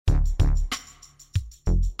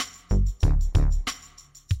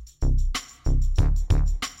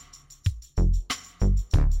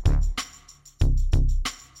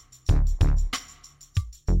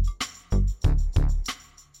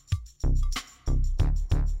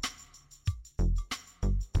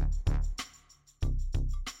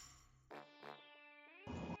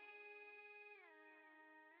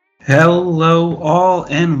Hello, all,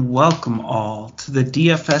 and welcome all to the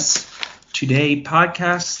DFS Today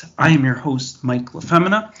podcast. I am your host, Mike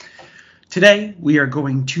LaFemina. Today, we are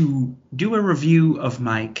going to do a review of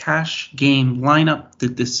my cash game lineup, the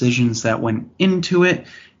decisions that went into it,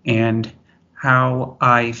 and how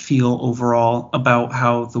I feel overall about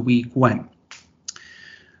how the week went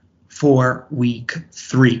for week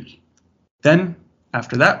 3. Then,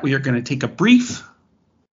 after that, we are going to take a brief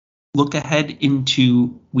look ahead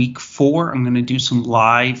into week 4. I'm going to do some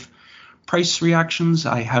live price reactions.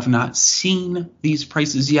 I have not seen these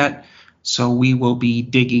prices yet, so we will be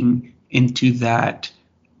digging into that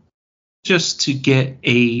just to get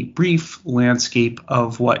a brief landscape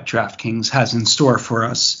of what DraftKings has in store for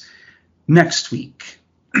us next week.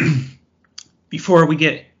 Before we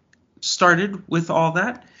get started with all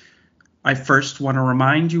that, I first want to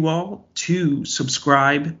remind you all to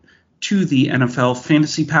subscribe to the NFL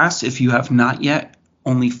Fantasy Pass if you have not yet.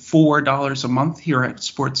 Only $4 a month here at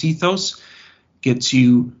Sports Ethos gets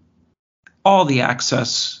you all the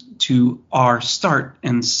access to our start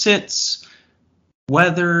and sits,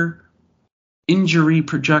 weather, injury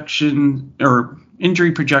projections,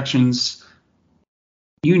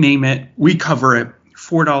 you name it, we cover it.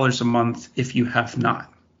 $4 a month if you have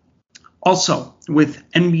not. Also,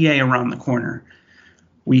 with NBA around the corner,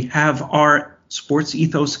 we have our Sports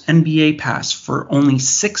Ethos NBA Pass for only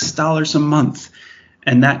 $6 a month,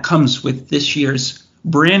 and that comes with this year's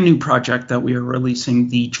brand new project that we are releasing,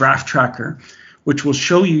 the Draft Tracker, which will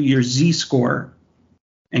show you your Z-score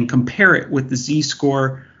and compare it with the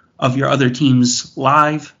Z-score of your other teams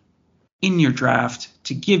live in your draft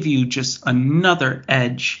to give you just another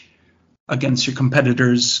edge against your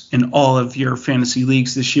competitors in all of your fantasy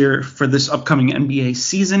leagues this year for this upcoming NBA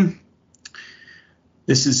season.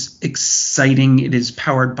 This is exciting. It is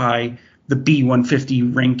powered by the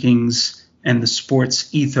B150 rankings and the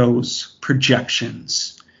Sports Ethos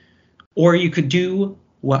projections. Or you could do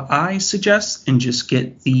what I suggest and just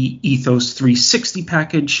get the Ethos 360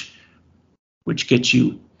 package, which gets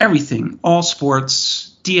you everything, all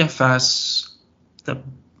sports, DFS, the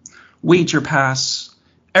wager pass,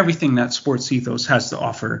 everything that Sports Ethos has to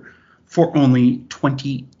offer for only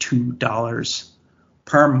 $22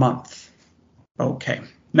 per month. Okay,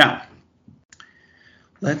 now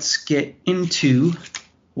let's get into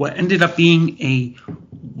what ended up being a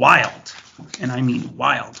wild, and I mean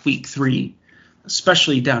wild, week 3,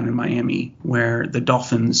 especially down in Miami, where the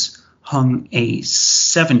Dolphins hung a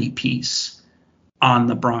 70-piece on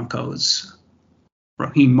the Broncos.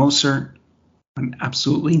 Raheem Mostert went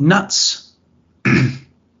absolutely nuts.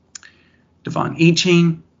 Devon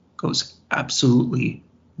Achane goes absolutely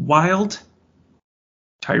wild.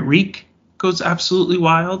 Tyreek goes absolutely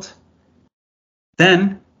wild.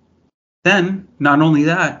 Then, not only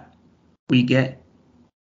that, we get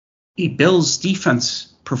a Bills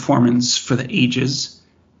defense performance for the ages,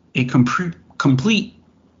 a complete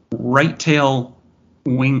right tail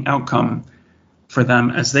wing outcome for them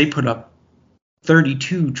as they put up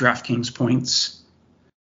 32 DraftKings points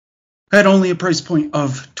at only a price point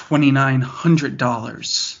of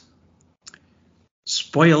 $2,900.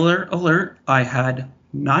 Spoiler alert, I had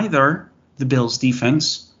neither the Bills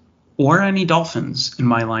defense or any Dolphins in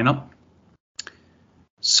my lineup.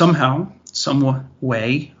 Somehow, some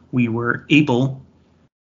way, we were able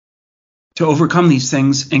to overcome these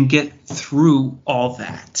things and get through all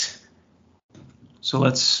that. So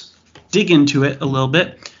let's dig into it a little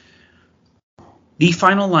bit. The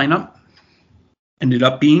final lineup ended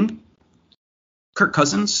up being Kirk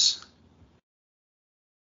Cousins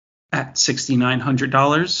at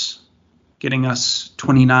 $6,900, getting us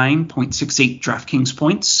 29.68 DraftKings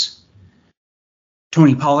points.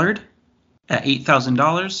 Tony Pollard at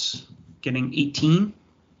 $8,000, getting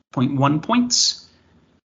 18.1 points.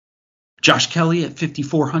 Josh Kelly at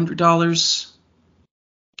 $5,400,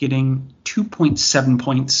 getting 2.7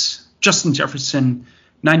 points. Justin Jefferson,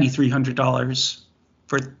 $9,300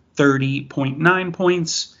 for 30.9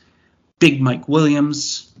 points. Big Mike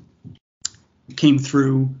Williams came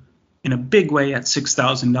through in a big way at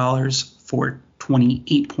 $6,000 for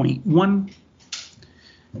 28.1.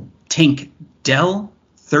 Tank Dell,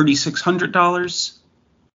 $3,600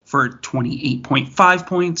 for 28.5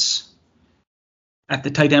 points. At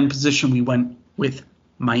the tight end position, we went with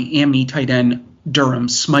Miami tight end Durham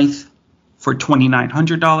Smythe for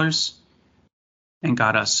 $2,900 and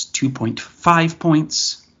got us 2.5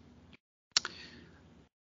 points.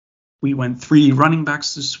 We went 3 running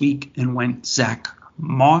backs this week and went Zach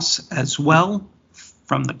Moss as well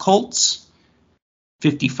from the Colts,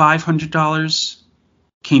 $5,500,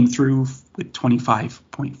 came through with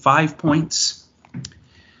 25.5 points.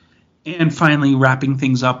 And finally, wrapping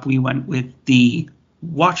things up, we went with the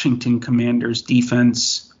Washington Commanders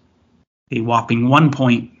defense, a whopping 1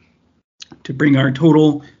 point, to bring our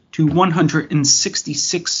total to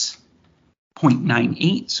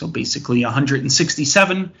 166.98. So basically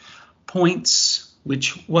 167 points,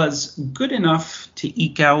 which was good enough to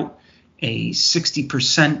eke out a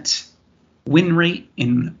 60% win rate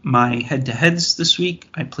in my head-to-heads this week.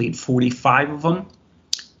 I played 45 of them,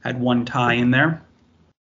 had one tie in there.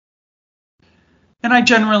 And I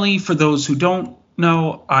generally, for those who don't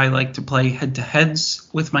know, I like to play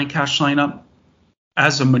head-to-heads with my cash lineup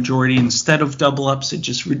as a majority instead of double ups. It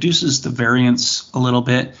just reduces the variance a little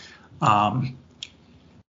bit. And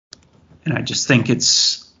I just think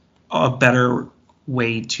it's a better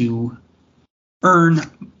way to earn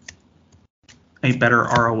a better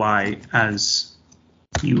ROI as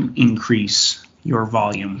you increase your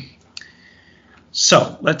volume.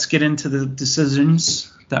 So let's get into the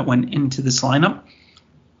decisions that went into this lineup.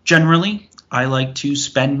 Generally, I like to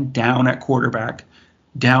spend down at quarterback,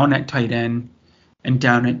 down at tight end, and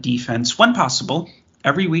down at defense when possible.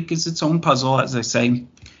 Every week is its own puzzle, as I say.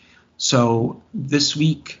 So this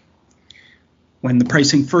week, when the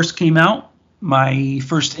pricing first came out, my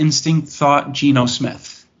first instinct thought Geno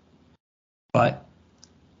Smith. But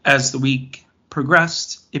as the week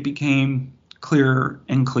progressed, it became clearer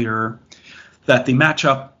and clearer that the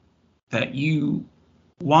matchup that you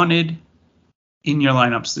wanted in your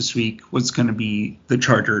lineups this week was going to be the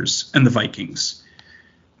Chargers and the Vikings.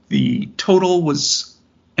 The total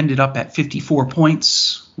ended up at 54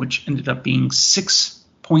 points, which ended up being 6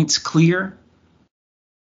 points clear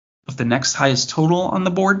of the next highest total on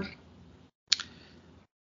the board.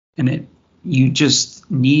 And you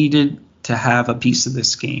just needed to have a piece of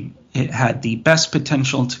this game. It had the best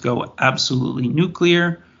potential to go absolutely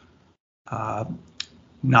nuclear.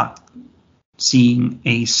 Not seeing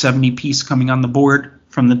a 70 piece coming on the board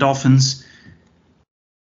from the Dolphins.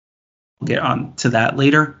 We'll get on to that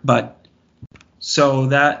later. But so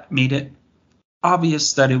that made it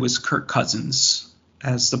obvious that it was Kirk Cousins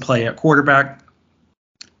as the play at quarterback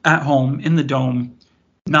at home in the Dome,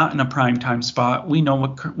 not in a primetime spot. We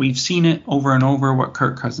know we've seen it over and over what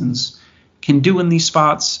Kirk Cousins can do in these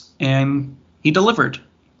spots, and he delivered.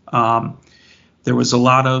 There was a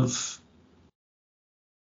lot of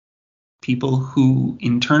people who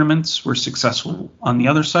in tournaments were successful on the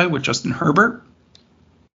other side with Justin Herbert.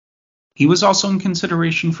 He was also in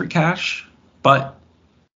consideration for cash, but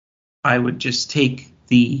I would just take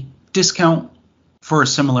the discount for a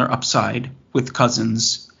similar upside with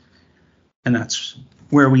Cousins, and that's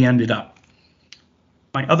where we ended up.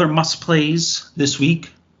 My other must plays this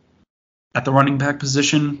week at the running back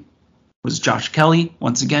position was Josh Kelly,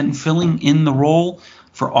 once again filling in the role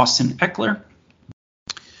for Austin Eckler.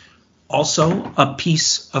 Also, a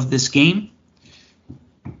piece of this game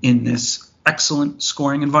in this excellent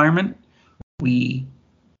scoring environment. We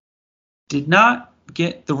did not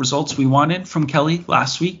get the results we wanted from Kelly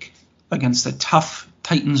last week against a tough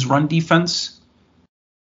Titans run defense.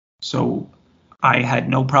 So I had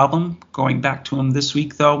no problem going back to him this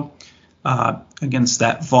week, though, against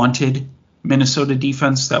that vaunted Minnesota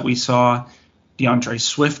defense that we saw DeAndre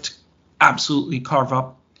Swift absolutely carve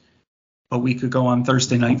up a week ago on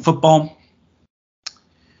Thursday Night Football.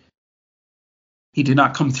 He did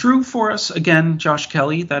not come through for us again, Josh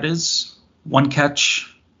Kelly. That is 1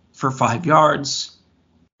 catch for 5 yards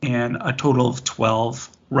and a total of 12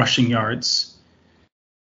 rushing yards.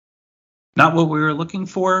 Not what we were looking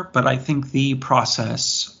for, but I think the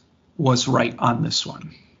process was right on this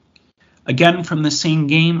one. Again, from the same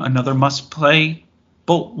game, another must play.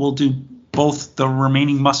 We'll do both the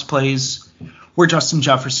remaining must plays were Justin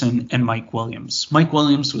Jefferson and Mike Williams. Mike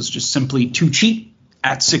Williams was just simply too cheap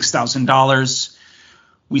at $6,000.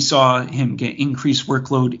 We saw him get increased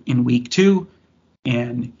workload in week 2,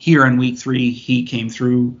 and here in week 3, he came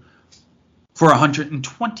through for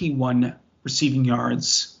 121 receiving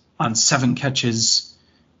yards on 7 catches.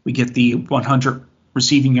 We get the 100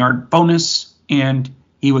 receiving yard bonus, and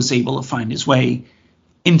he was able to find his way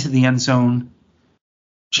into the end zone.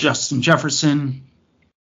 Justin Jefferson,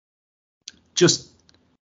 just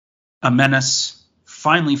a menace,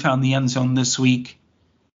 finally found the end zone this week.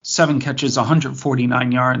 7 catches,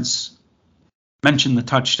 149 yards. Mentioned the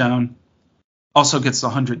touchdown. Also gets the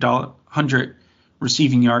 $100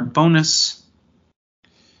 receiving yard bonus.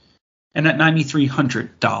 And at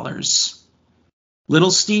 $9,300.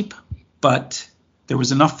 Little steep, but there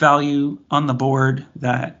was enough value on the board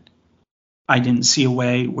that I didn't see a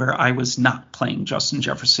way where I was not playing Justin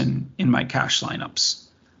Jefferson in my cash lineups.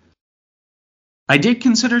 I did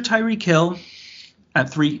consider Tyreek Hill,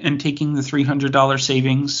 at and taking the $300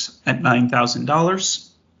 savings at $9,000.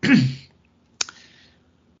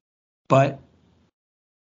 But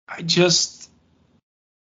I just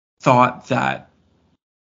thought that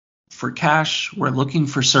for cash, we're looking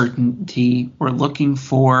for certainty. We're looking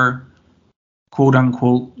for, quote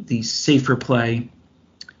unquote, the safer play.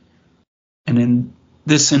 And in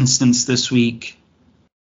this instance this week,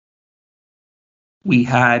 we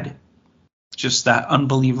had just that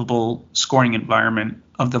unbelievable scoring environment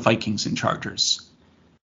of the Vikings and Chargers.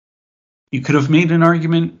 You could have made an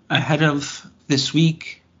argument ahead of this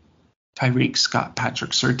week. Tyreek's got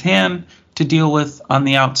Patrick Surtain to deal with on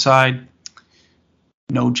the outside.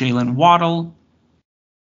 No Jalen Waddle.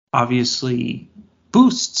 Obviously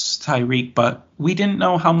boosts Tyreek, but we didn't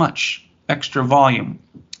know how much extra volume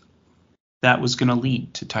that was going to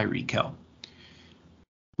lead to Tyreek Hill.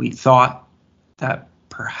 We thought that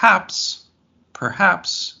perhaps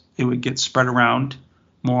it would get spread around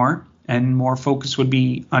more and more focus would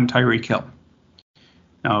be on Tyreek Hill.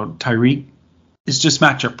 Now, Tyreek is just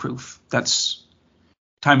matchup proof. That's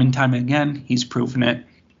time and time again. He's proven it.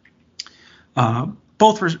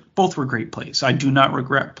 Both were great plays. I do not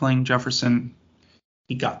regret playing Jefferson.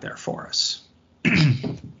 He got there for us.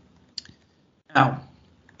 Now,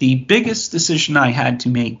 the biggest decision I had to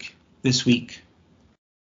make this week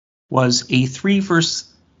was a 3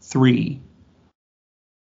 versus 3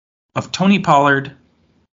 of Tony Pollard,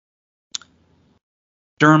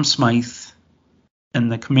 Durham Smythe, and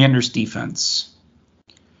the Commanders defense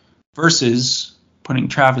versus putting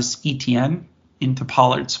Travis Etienne into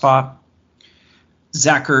Pollard's spot,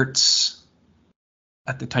 Zach Ertz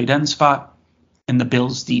at the tight end spot, and the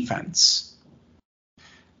Bills defense.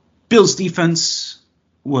 Bills defense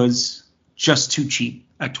was just too cheap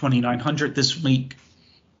at $2,900 this week,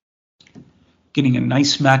 getting a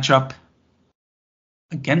nice matchup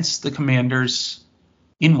against the Commanders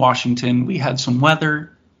in Washington. We had some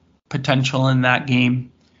weather potential in that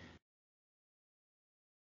game.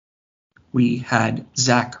 We had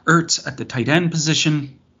Zach Ertz at the tight end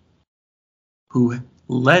position, who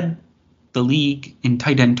led the league in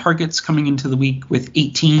tight end targets coming into the week with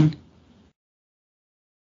 18.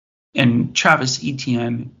 And Travis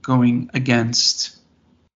Etienne going against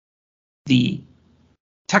the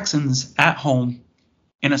Texans at home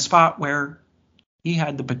in a spot where he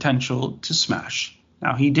had the potential to smash.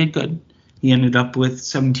 Now, he did good. He ended up with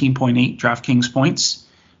 17.8 DraftKings points.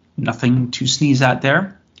 Nothing to sneeze at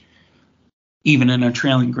there. Even in a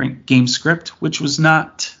trailing game script, which was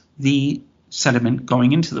not the sentiment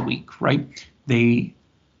going into the week, right? They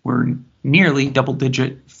were nearly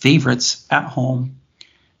double-digit favorites at home,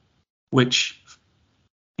 which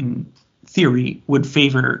in theory would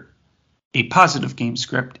favor a positive game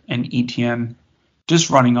script and Etienne just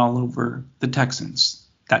running all over the Texans.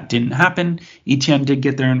 That didn't happen. Etienne did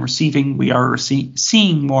get there in receiving. We are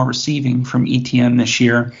seeing more receiving from Etienne this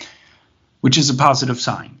year, which is a positive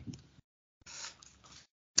sign.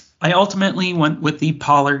 I ultimately went with the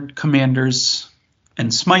Pollard, Commanders,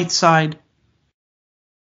 and Smythe side.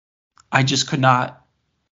 I just could not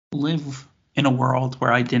live in a world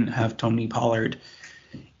where I didn't have Tony Pollard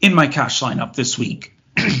in my cash lineup this week.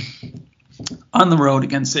 On the road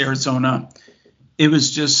against Arizona, it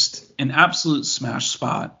was just an absolute smash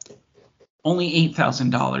spot. Only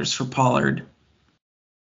 $8,000 for Pollard.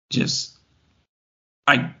 Just,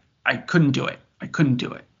 I couldn't do it. I couldn't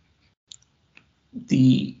do it.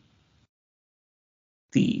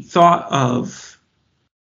 The thought of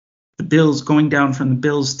the Bills going down from the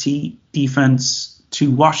Bills' defense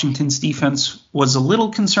to Washington's defense was a little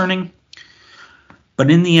concerning.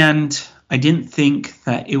 But in the end, I didn't think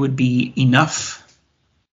that it would be enough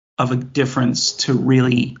of a difference to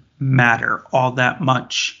really matter all that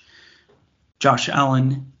much. Josh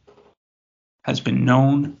Allen has been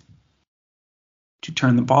known to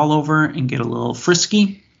turn the ball over and get a little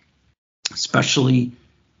frisky, especially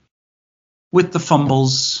with the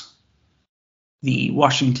fumbles. The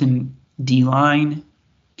Washington D-line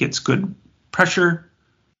gets good pressure.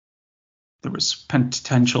 There was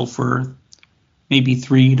potential for maybe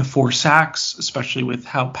 3 to 4 sacks, especially with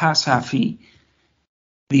how pass-happy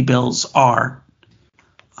the Bills are.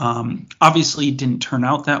 Obviously, it didn't turn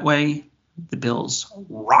out that way. The Bills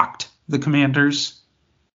rocked the Commanders.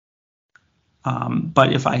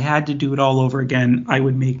 But if I had to do it all over again, I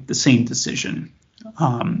would make the same decision.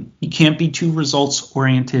 You can't be too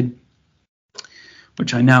results-oriented,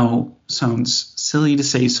 which I know sounds silly to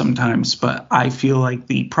say sometimes, but I feel like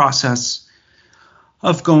the process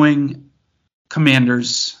of going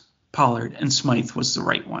Commanders, Pollard, and Smythe was the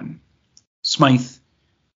right one. Smythe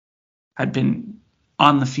had been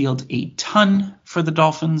on the field a ton for the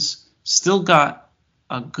Dolphins, still got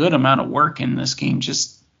a good amount of work in this game,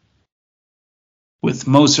 just with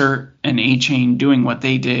Moser and A-Chain doing what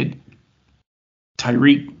they did,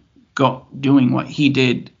 Tyreek doing what he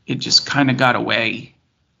did. It just kind of got away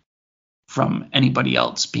from anybody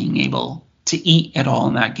else being able to eat at all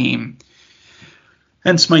in that game.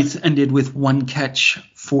 And Smythe ended with 1 catch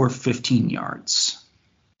for 15 yards.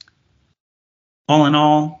 All in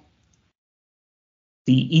all,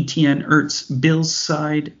 the Etienne Ertz Bills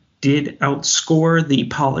side did outscore the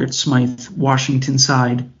Pollard Smythe Washington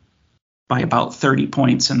side by about 30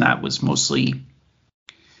 points, and that was mostly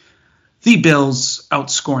the Bills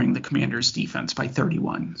outscoring the Commanders defense by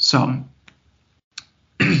 31. So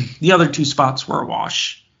the other 2 spots were a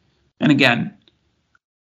wash. And again,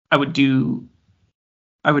 I would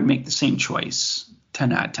make the same choice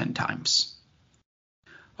 10 out of 10 times.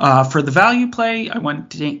 For the value play, I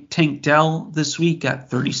went Tank Dell this week at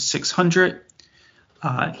 3,600.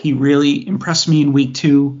 He really impressed me in week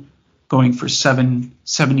 2, going for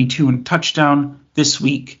 772 and a touchdown. This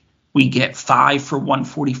week, we get 5 for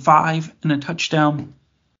 145 and a touchdown.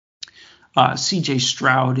 CJ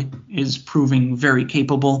Stroud is proving very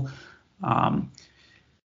capable.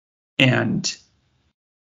 And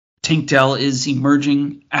Tank Dell is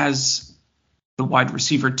emerging as the wide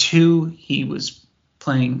receiver 2. He was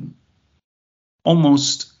playing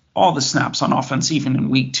almost all the snaps on offense, even in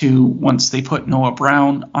week 2, once they put Noah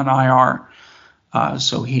Brown on IR.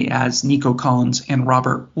 So he has Nico Collins and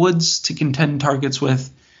Robert Woods to contend targets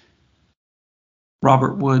with.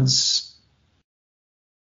 Robert Woods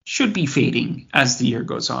should be fading as the year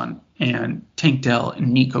goes on, and Tank Dell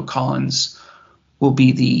and Nico Collins will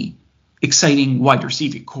be the exciting wide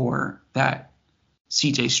receiving core that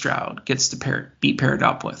CJ Stroud gets to be paired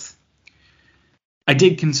up with. I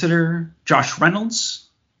did consider Josh Reynolds,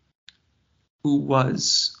 who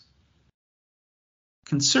was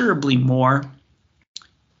considerably more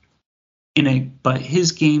but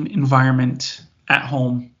his game environment at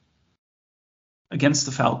home against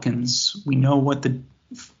the Falcons, we know what the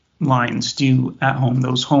Lions do at home,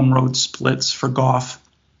 those home road splits for Goff.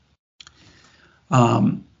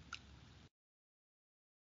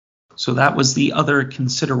 So that was the other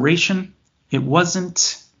consideration. It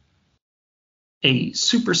wasn't a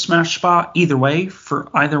super smash spot either way for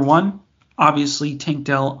either one. Obviously, Tank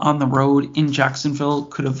Dell on the road in Jacksonville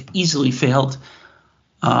could have easily failed.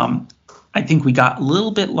 I think we got a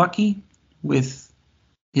little bit lucky with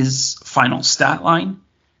his final stat line,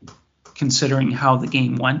 considering how the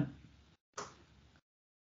game went.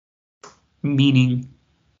 Meaning,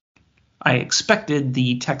 I expected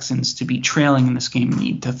the Texans to be trailing in this game and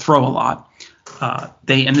need to throw a lot.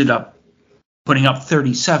 They ended up putting up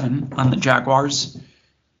 37 on the Jaguars.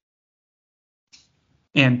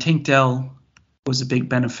 And Tank Dell was a big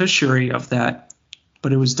beneficiary of that,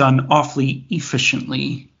 but it was done awfully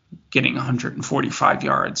efficiently, getting 145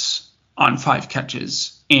 yards on 5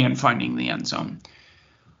 catches and finding the end zone.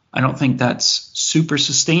 I don't think that's super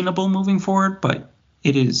sustainable moving forward, but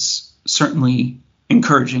it is certainly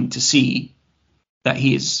encouraging to see that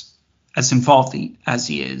he is as involved as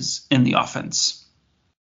he is in the offense.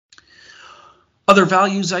 Other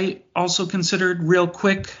values I also considered real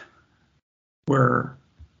quick were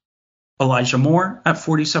Elijah Moore at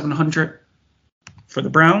 4,700 for the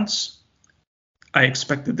Browns. I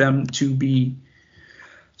expected them to be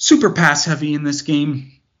super pass heavy in this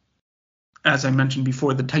game. As I mentioned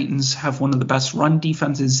before, the Titans have one of the best run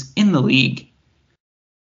defenses in the league.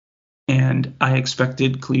 And I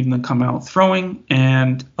expected Cleveland to come out throwing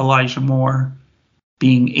and Elijah Moore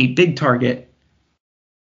being a big target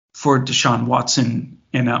for Deshaun Watson,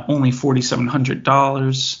 and at only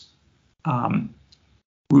 $4,700,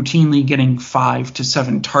 routinely getting 5 to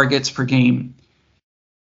 7 targets per game.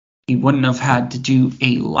 He wouldn't have had to do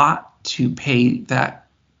a lot to pay that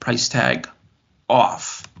price tag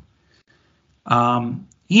off.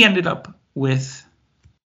 He ended up with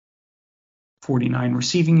 49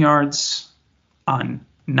 receiving yards on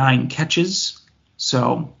 9 catches.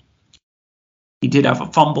 So he did have a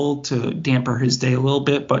fumble to damper his day a little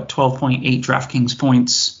bit, but 12.8 DraftKings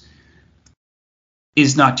points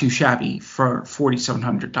is not too shabby for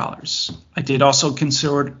 $4,700. I did also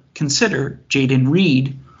consider Jayden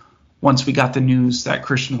Reed once we got the news that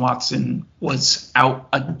Christian Watson was out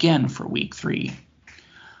again for week 3.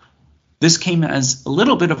 This came as a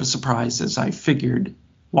little bit of a surprise, as I figured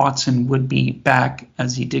Watson would be back,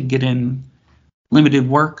 as he did get in limited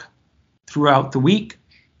work throughout the week.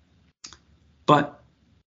 But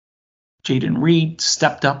Jayden Reed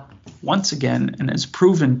stepped up once again and has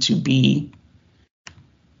proven to be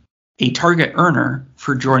a target earner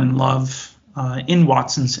for Jordan Love in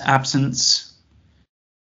Watson's absence,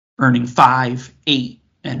 earning 5, 8,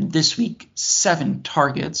 And this week, 7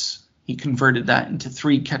 targets. He converted that into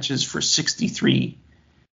 3 catches for 63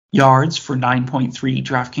 yards for 9.3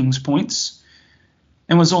 DraftKings points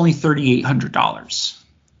and was only $3,800.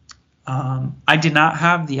 I did not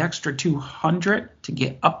have the extra 200 to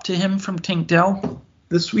get up to him from Tank Dell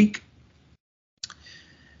this week.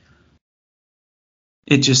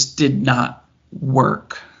 It just did not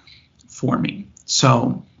work for me.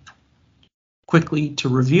 So quickly to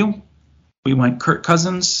review, we went Kirk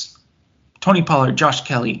Cousins, Tony Pollard, Josh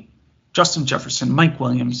Kelly, Justin Jefferson, Mike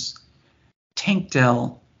Williams, Tank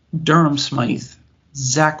Dell, Durham Smythe,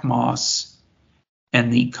 Zach Moss,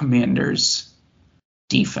 and the Commanders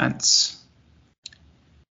defense.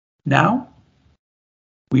 Now,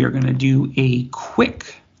 we are going to do a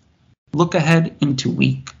quick look ahead into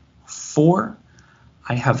week 4.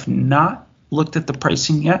 I have not looked at the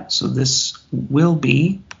pricing yet, so this will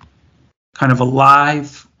be kind of a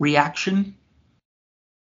live reaction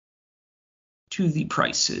to the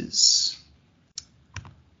prices.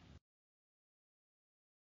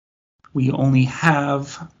 We only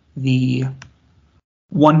have the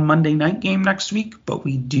one Monday night game next week, but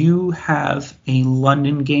we do have a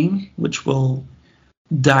London game, which will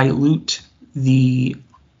dilute the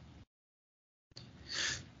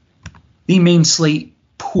main slate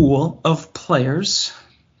pool of players.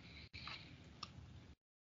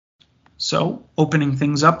 So, opening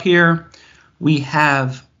things up here, we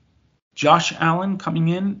have Josh Allen coming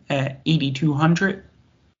in at 8,200.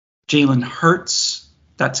 Jalen Hurts,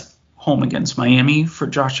 that's home against Miami for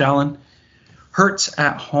Josh Allen. Hurts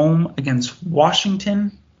at home against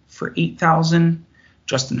Washington for 8,000.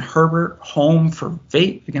 Justin Herbert home for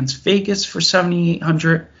against Vegas for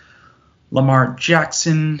 7,800. Lamar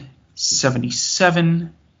Jackson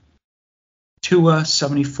 77. Tua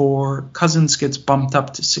 74. Cousins gets bumped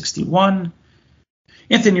up to 61.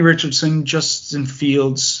 Anthony Richardson, Justin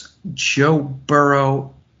Fields, Joe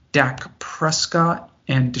Burrow, Dak Prescott,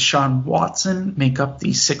 and Deshaun Watson make up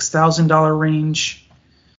the $6,000 range.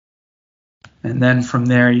 And then from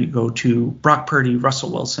there you go to Brock Purdy,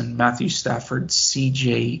 Russell Wilson, Matthew Stafford,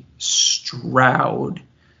 CJ Stroud.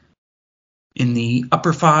 In the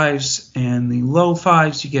upper 5s and the low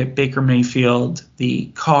 5s, you get Baker Mayfield, the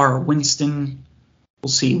Carr Winston.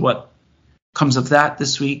 We'll see what comes of that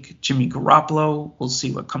this week. Jimmy Garoppolo, we'll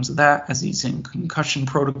see what comes of that as he's in concussion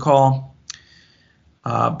protocol.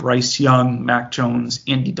 Bryce Young, Mac Jones,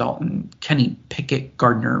 Andy Dalton, Kenny Pickett,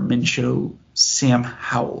 Gardner Minshew, Sam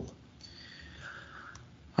Howell.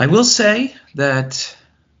 I will say that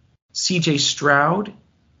CJ Stroud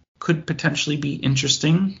could potentially be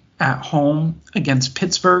interesting at home against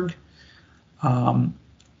Pittsburgh.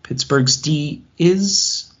 Pittsburgh's D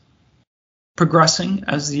is progressing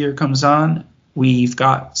as the year comes on. We've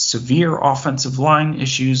got severe offensive line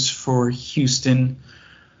issues for Houston.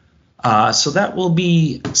 So that will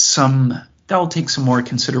take some more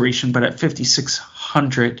consideration, but at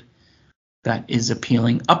 5,600, that is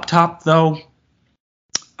appealing. Up top, though,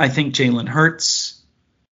 I think Jalen Hurts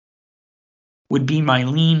would be my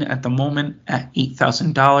lean at the moment at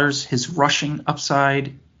 $8,000. His rushing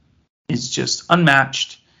upside is just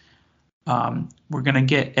unmatched. We're going to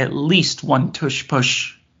get at least one tush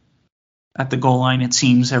push at the goal line, it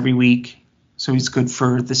seems, every week. So he's good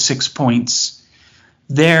for the 6 points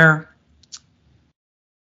there.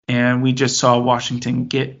 And we just saw Washington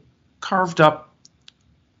get carved up.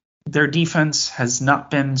 Their defense has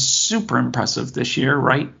not been super impressive this year,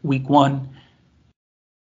 right? Week 1,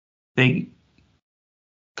 they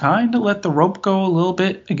kind of let the rope go a little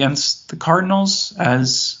bit against the Cardinals,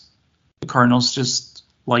 as the Cardinals just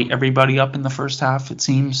light everybody up in the first half, it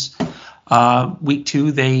seems. Week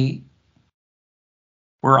 2, they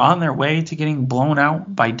were on their way to getting blown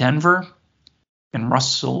out by Denver, and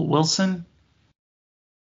Russell Wilson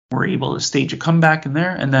were able to stage a comeback in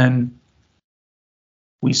there, and then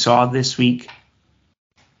we saw this week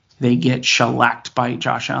they get shellacked by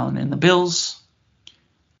Josh Allen and the Bills.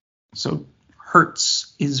 So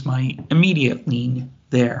Hurts is my immediate lean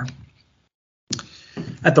there.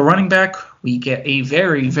 At the running back, we get a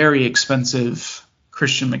very, very expensive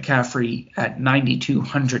Christian McCaffrey at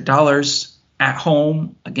 $9,200 at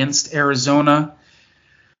home against Arizona.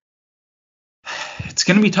 It's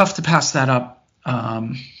going to be tough to pass that up.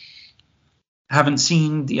 Haven't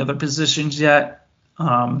seen the other positions yet.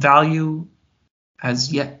 Value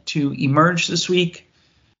has yet to emerge this week.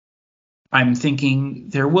 I'm thinking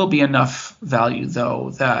there will be enough value,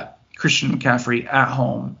 though, that Christian McCaffrey at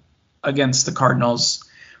home against the Cardinals,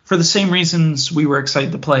 for the same reasons we were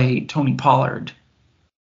excited to play Tony Pollard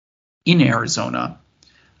in Arizona.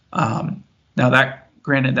 Now,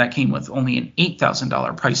 that came with only an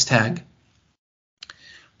 $8,000 price tag.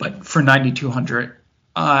 But for 9,200,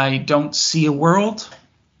 I don't see a world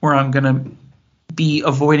where I'm going to be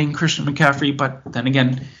avoiding Christian McCaffrey. But then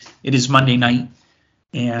again, it is Monday night,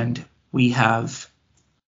 and we have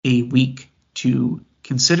a week to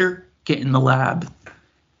consider, get in the lab,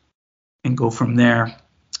 and go from there.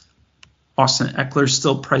 Austin Eckler's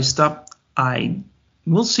still priced up.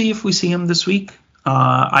 We'll see if we see him this week.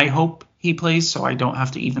 I hope he plays, so I don't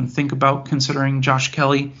have to even think about considering Josh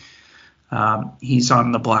Kelly. He's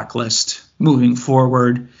on the blacklist moving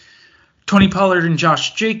forward. Tony Pollard and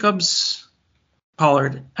Josh Jacobs.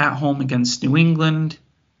 Pollard at home against New England.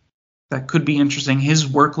 That could be interesting. His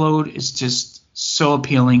workload is just so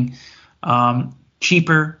appealing.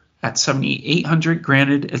 Cheaper at 7,800.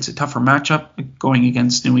 Granted, it's a tougher matchup going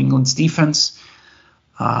against New England's defense.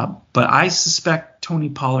 But I suspect Tony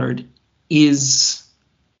Pollard is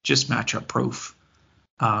just matchup proof.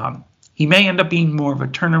 He may end up being more of a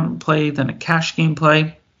tournament play than a cash game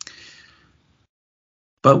play.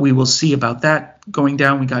 But we will see about that. Going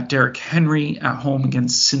down, we got Derrick Henry at home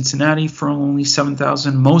against Cincinnati for only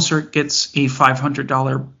 $7,000. Mostert gets a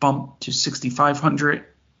 $500 bump to $6,500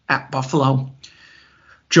 at Buffalo.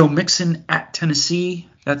 Joe Mixon at Tennessee,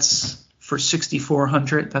 that's for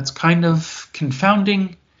 $6,400. That's kind of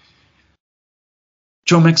confounding.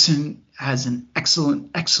 Joe Mixon has an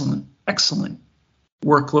excellent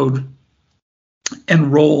workload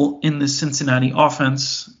and role in the Cincinnati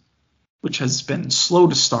offense, which has been slow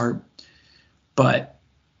to start, but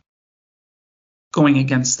going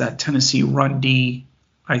against that Tennessee run D,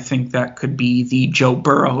 I think that could be the Joe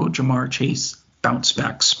Burrow, Jamar Chase bounce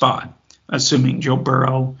back spot, assuming Joe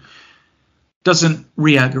Burrow doesn't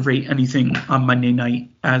re-aggravate anything on Monday night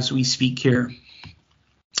as we speak here.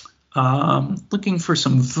 Looking for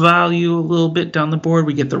some value a little bit down the board.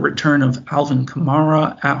 We get the return of Alvin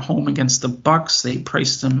Kamara at home against the Bucs. They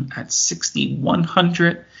priced him at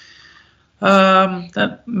 6,100.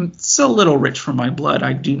 That's a little rich for my blood.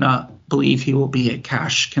 I do not believe he will be a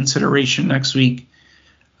cash consideration next week.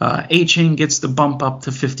 A-Chain gets the bump up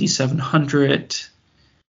to 5,700.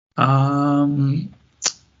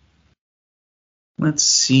 Let's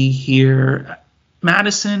see here.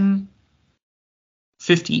 Madison,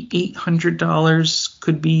 $5,800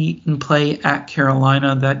 could be in play at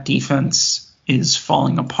Carolina. That defense is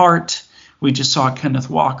falling apart. We just saw Kenneth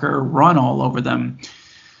Walker run all over them.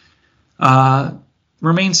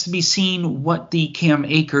 Remains to be seen what the Cam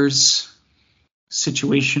Akers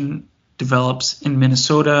situation develops in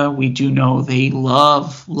Minnesota. We do know they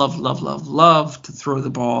love to throw the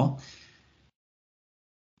ball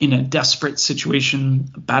in a desperate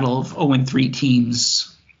situation, a battle of 0-3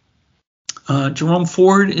 teams. Jerome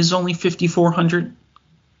Ford is only $5,400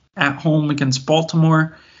 at home against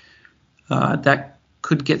Baltimore. That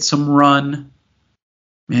could get some run.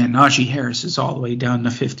 Man, Najee Harris is all the way down to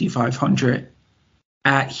 $5,500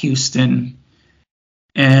 at Houston.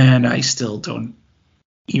 And I still don't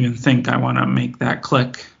even think I want to make that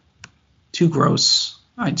click. Too gross.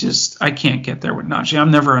 I can't get there with Najee.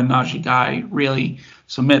 I'm never a Najee guy, really.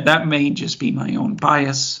 So that may just be my own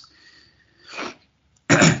bias.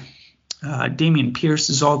 Dameon Pierce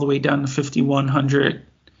is all the way down to $5,100.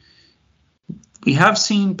 We have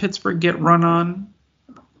seen Pittsburgh get run on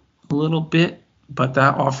a little bit, but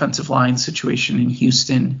that offensive line situation in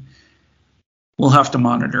Houston we'll have to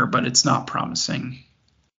monitor, but it's not promising.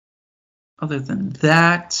 Other than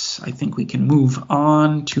that, I think we can move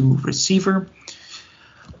on to receiver.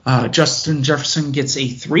 Justin Jefferson gets a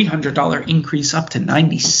 $300 increase up to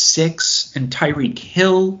 $96, and Tyreek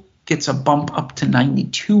Hill gets a bump up to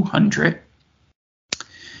 $9,200.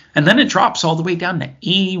 And then it drops all the way down to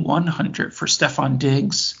 $8,100 for Stephon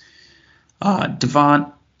Diggs.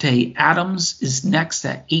 Devontae Adams is next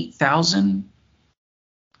at $8,000.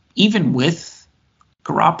 Even with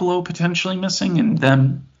Garoppolo potentially missing and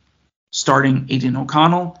them starting Aiden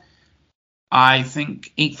O'Connell, I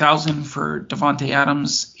think $8,000 for Devontae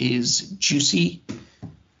Adams is juicy.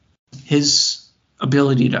 His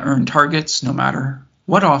ability to earn targets, no matter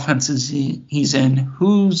what offenses he's in,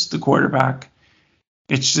 who's the quarterback,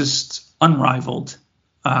 it's just unrivaled.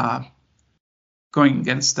 Going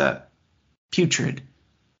against that putrid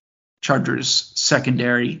Chargers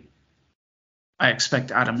secondary, I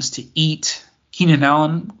expect Adams to eat. Keenan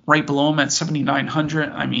Allen right below him at 7,900.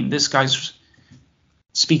 I mean, this guy's,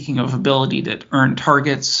 speaking of ability to earn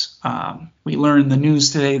targets, we learned the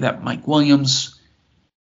news today that Mike Williams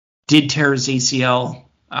did tear his ACL.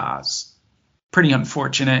 Pretty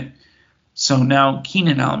unfortunate. So now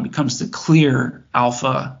Keenan Allen becomes the clear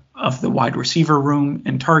alpha of the wide receiver room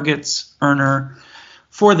and targets earner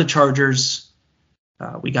for the Chargers.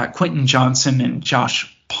 We got Quentin Johnson and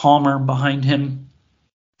Josh Palmer behind him.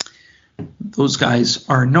 Those guys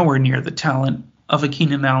are nowhere near the talent of a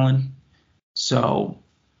Keenan Allen. So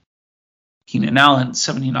Keenan Allen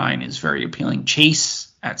 79 is very appealing.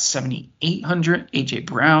 Chase at 7,800, AJ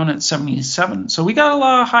Brown at 77. So we got a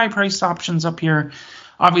lot of high-priced options up here.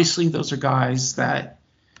 Obviously, those are guys that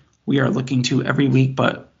we are looking to every week,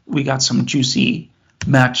 but we got some juicy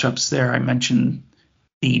matchups there. I mentioned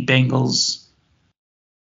the Bengals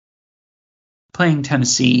playing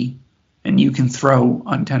Tennessee, and you can throw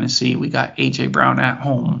on Tennessee. We got A.J. Brown at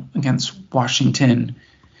home against Washington.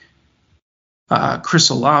 Chris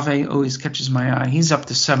Olave always catches my eye. He's up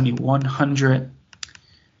to 7,100.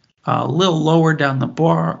 A little lower down the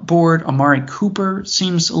board, Amari Cooper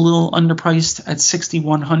seems a little underpriced at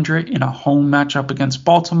 6,100 in a home matchup against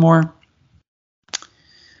Baltimore.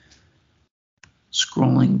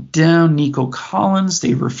 Scrolling down, Nico Collins,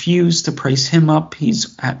 they refuse to price him up.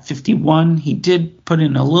 He's at 51. He did put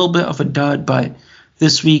in a little bit of a dud, but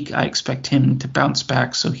this week I expect him to bounce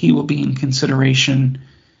back, so he will be in consideration.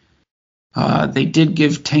 They did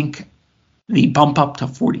give Tank the bump up to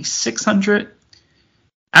 4,600.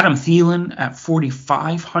 Adam Thielen at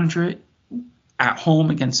 4,500 at home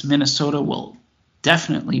against Minnesota will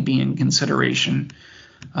definitely be in consideration,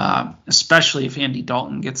 especially if Andy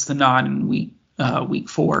Dalton gets the nod in week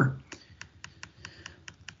 4.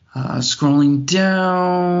 Scrolling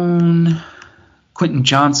down, Quentin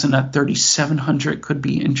Johnson at 3,700 could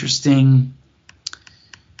be interesting.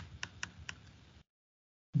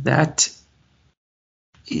 That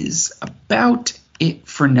is about it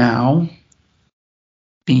for now,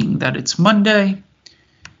 being that it's Monday.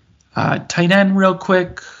 Tight end real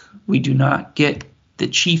quick. We do not get the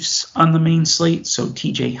Chiefs on the main slate, so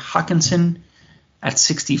TJ Hockenson at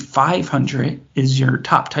 6,500 is your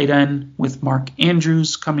top tight end, with Mark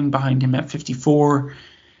Andrews coming behind him at 54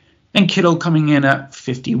 and Kittle coming in at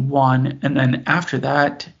 51. And then after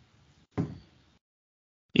that,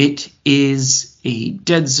 it is a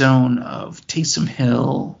dead zone of Taysom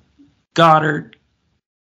Hill, Goddard,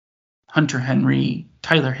 Hunter Henry,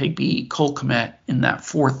 Tyler Higbee, Cole Kmet in that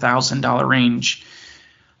 $4,000 range.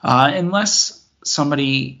 Unless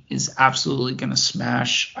somebody is absolutely going to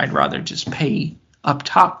smash, I'd rather just pay up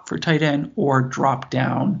top for tight end or drop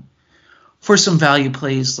down for some value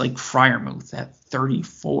plays like Freiermuth at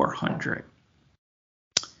 3,400.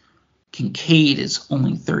 Kincaid is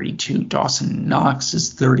only 32. Dawson Knox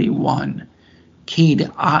is 31.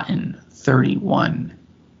 Cade Otton, 31.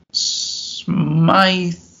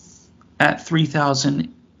 Smythe at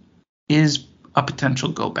 3,000 is a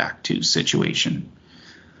potential go back to situation.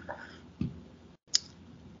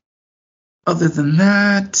 Other than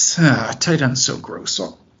that, tight end's so gross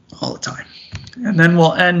all the time. And then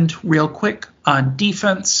we'll end real quick on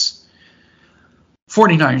defense.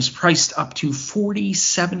 49ers priced up to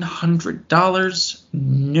 $4,700.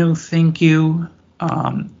 No thank you.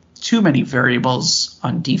 Too many variables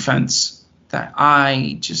on defense that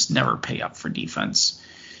I just never pay up for defense.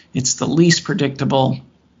 It's the least predictable.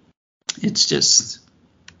 It's just,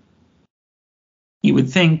 you would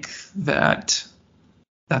think that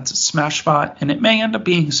that's a smash spot, and it may end up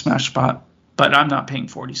being a smash spot, but I'm not paying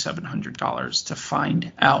 $4,700 to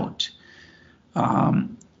find out.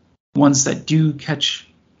 Ones that do catch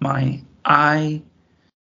my eye,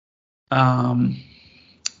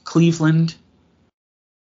 Cleveland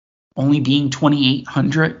only being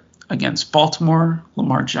 2,800 against Baltimore.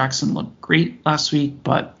 Lamar Jackson looked great last week,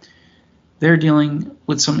 but they're dealing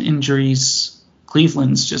with some injuries.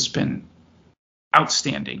 Cleveland's just been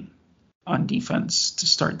outstanding on defense to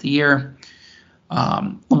start the year.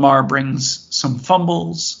 Lamar brings some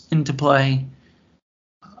fumbles into play.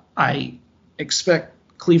 I expect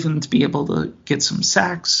Cleveland to be able to get some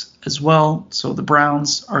sacks as well. So the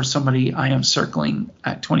Browns are somebody I am circling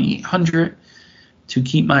at 2,800 to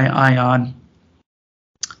keep my eye on.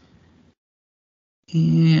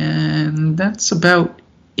 And that's about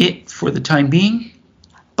it for the time being.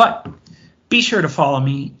 But be sure to follow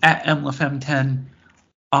me at MLFM10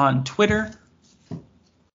 on Twitter.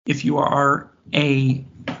 If you are a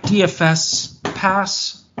DFS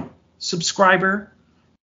Pass subscriber,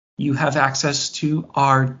 you have access to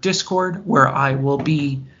our Discord, where I will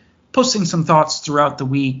be posting some thoughts throughout the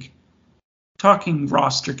week, talking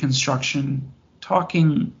roster construction,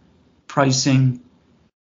 talking pricing,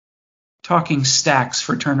 talking stacks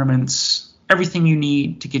for tournaments, everything you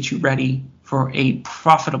need to get you ready for a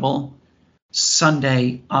profitable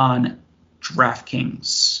Sunday on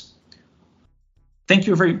DraftKings. Thank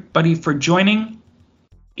you, everybody, for joining,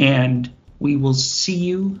 and we will see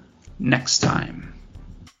you next time.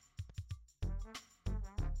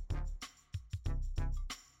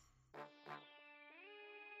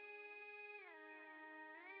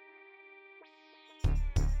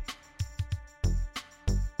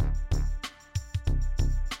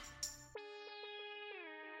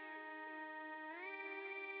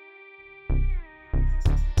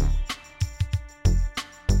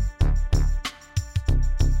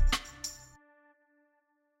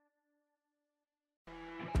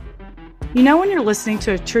 You know when you're listening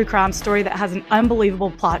to a true crime story that has an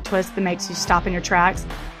unbelievable plot twist that makes you stop in your tracks?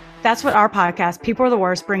 That's what our podcast, People Are the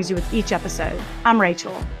Worst, brings you with each episode. I'm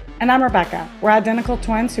Rachel. And I'm Rebecca. We're identical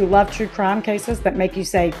twins who love true crime cases that make you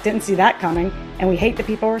say, didn't see that coming, and we hate the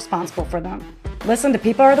people responsible for them. Listen to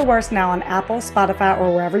People Are the Worst now on Apple, Spotify,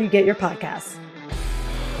 or wherever you get your podcasts.